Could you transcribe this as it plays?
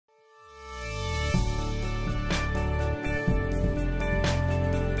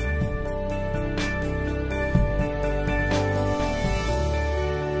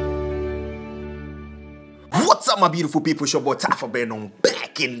up, my beautiful people? It's your boy Tafa Benon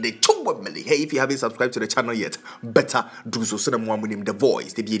back in the family. Hey, if you haven't subscribed to the channel yet, better do so. So the one with him, The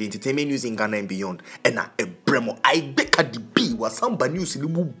Voice, the entertainment news in Ghana and beyond. And a bremo, I bet the B was some bad news in the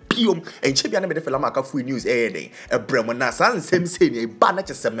biome and Chibiana made the Makafui news day. A bremo Nasan, same saying a banner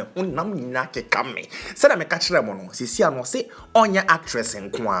to some unamnake come. Said I catch them on Sisia say on your actress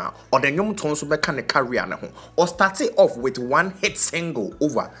and qua or the young tons of the kind of career or start it off with one hit single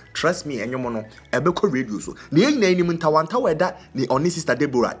over. Trust me, and your mono, a beko radio so. The name in Tawanta whether the only Sister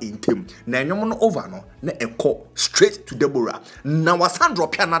Deborah in Tim. Na your mono over no, na echo straight to Deborah. Now was hand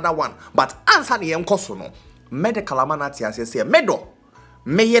drop another one, but answer the encosono. Medical amanati as say medo.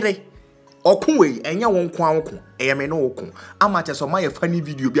 Meyere. Okunwe enya won kwa won e me no okun. Amache so my funny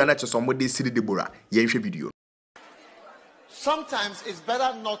video bi anache so mo de Sister Deborah. Ye hwe video. Sometimes it's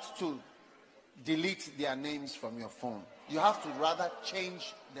better not to delete their names from your phone. You have to rather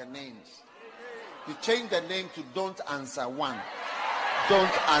change the names. You change the name to don't answer 1,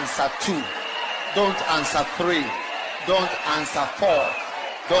 don't answer 2, don't answer 3, don't answer 4,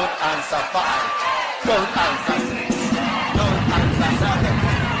 don't answer 5, don't answer 6, don't answer 7,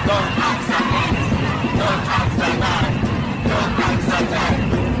 don't answer 8, don't answer 9, don't answer 10,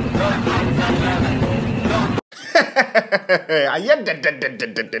 don't answer 11, don't. I hear that.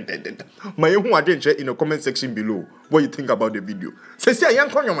 My who are in the comment section below what you think about the video. Say I am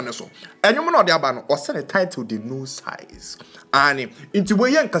calling your so and you know the abano or send a title the no size. And into where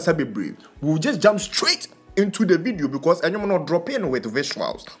young Kasabi brave, we'll just jump straight into the video because and you not drop in with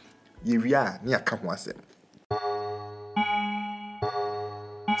visuals. Yeah, near Kamwasem.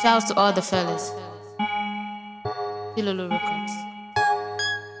 Shouts to all the fellas. Pilolo Records.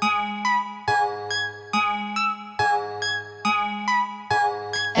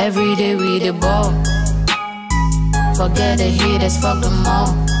 Every day we the ball. Forget the haters, fuck them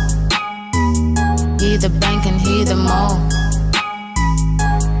all. He the bank and he the mall.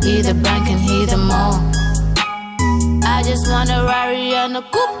 He the bank and he the mall. I just want a Rari and a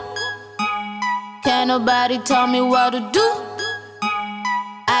coupe. Can't nobody tell me what to do.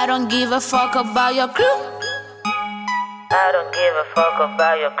 I don't give a fuck about your crew. I don't give a fuck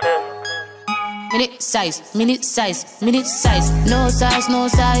about your crew. Minute size, minute size, minute size. No size, no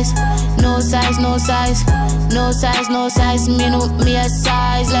size, no size, no size, no size, no size. Minute me a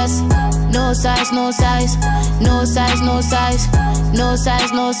sizeless. No size, no size, no size, no size, no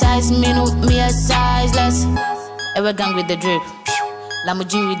size, no size. Minute me a sizeless. Ever gang with the drip,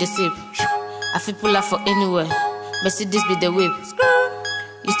 Lamborghini with the sip. I feel pull up for anywhere. Mercedes be the whip.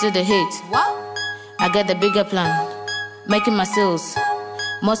 You still the hate. What? I got the bigger plan. Making my sales.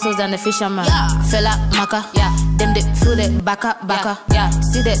 More sales than the fisherman. Yeah. Fella, maka, yeah. Them they feel that baka. Yeah.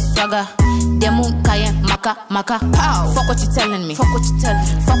 See that swagger. Them moon kayen, maka. Pow. Fuck what you telling me. Fuck what you telling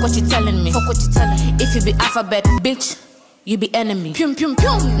me. Fuck what you telling me. Fuck what you telling me. If you be alphabet, bitch, you be enemy. Pum.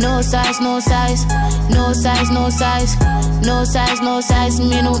 No size, no size. No size, no size. No size, no size.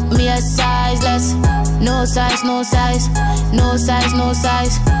 Me a sizeless. No size, no size. No size, no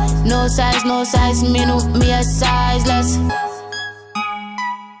size. No size, no size. Me a sizeless.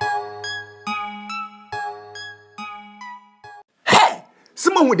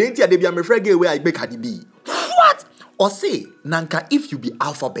 Someone would enter the be frege where I beg Cardi B. What? Or say, Nanka, if you be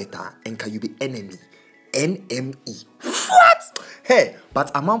alpha beta, and can you be enemy? NME. What? Hey, but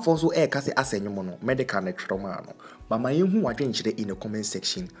a man for so air kasi asenyomono, medical netromano. But my who are changed in the comment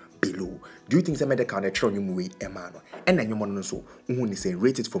section below. Do you think the medical netronomy emano? And then you want so who say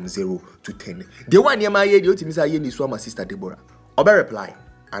rated from 0 to 10. The one near my year, you say you swam my Sister Deborah. Obe reply,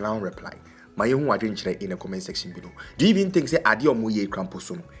 and I'll reply. My young watching in the comment section below. Do you even think say adio moye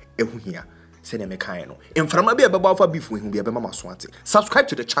cramposono? Ehu here. Send them a kind. And from a baby for beef when be a mama swante. Subscribe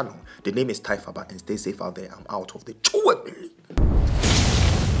to the channel. The name is Taifaba and stay safe out there. I'm out of the 2 million.